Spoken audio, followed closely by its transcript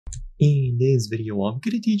In this video, I'm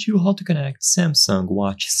going to teach you how to connect Samsung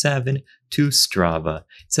Watch 7 to Strava.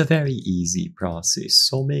 It's a very easy process,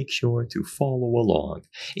 so make sure to follow along.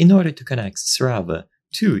 In order to connect Strava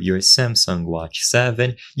to your Samsung Watch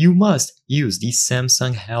 7, you must use the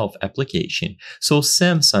Samsung Health application. So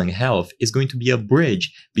Samsung Health is going to be a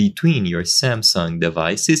bridge between your Samsung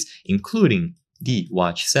devices, including the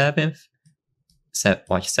Watch 7,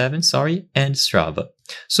 and Strava.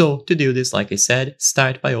 So to do this, like I said,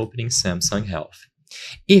 start by opening Samsung Health.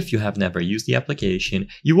 If you have never used the application,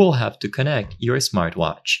 you will have to connect your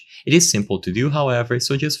smartwatch. It is simple to do, however,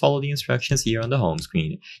 so just follow the instructions here on the home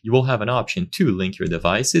screen. You will have an option to link your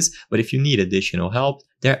devices, but if you need additional help,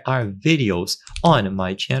 there are videos on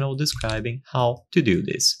my channel describing how to do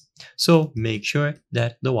this. So make sure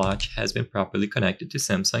that the watch has been properly connected to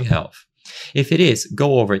Samsung Health. If it is,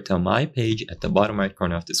 go over to my page at the bottom right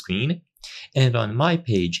corner of the screen, and on my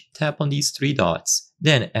page, tap on these three dots,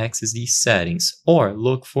 then access these settings or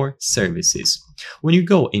look for services. When you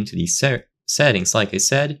go into these settings, like I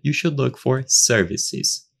said, you should look for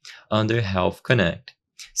services. Under Health Connect,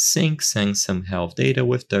 sync some health data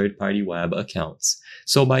with third-party web accounts.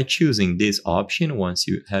 So by choosing this option, once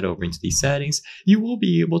you head over into these settings, you will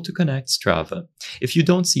be able to connect Strava. If you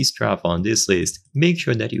don't see Strava on this list, make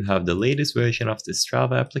sure that you have the latest version of the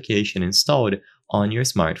Strava application installed on your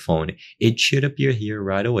smartphone. It should appear here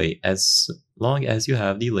right away as long as you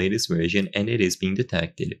have the latest version and it is being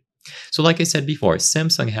detected. So like I said before,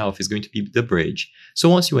 Samsung Health is going to be the bridge. So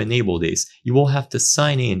once you enable this, you will have to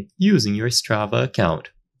sign in using your Strava account.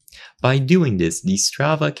 By doing this, the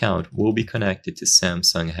Strava account will be connected to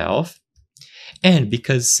Samsung Health, and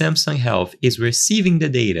because Samsung Health is receiving the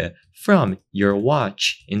data from your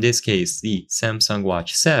watch, in this case the Samsung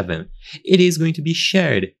Watch 7, it is going to be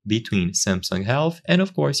shared between Samsung Health and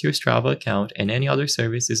of course your Strava account and any other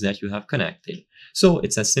services that you have connected. So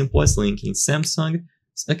it's as simple as linking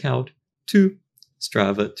Samsung's account to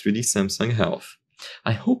Strava through the Samsung Health.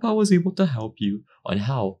 I hope I was able to help you on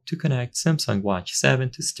how to connect Samsung Watch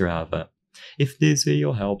 7 to Strava. If this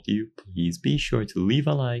video helped you, please be sure to leave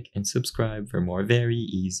a like and subscribe for more very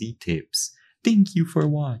easy tips. Thank you for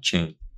watching.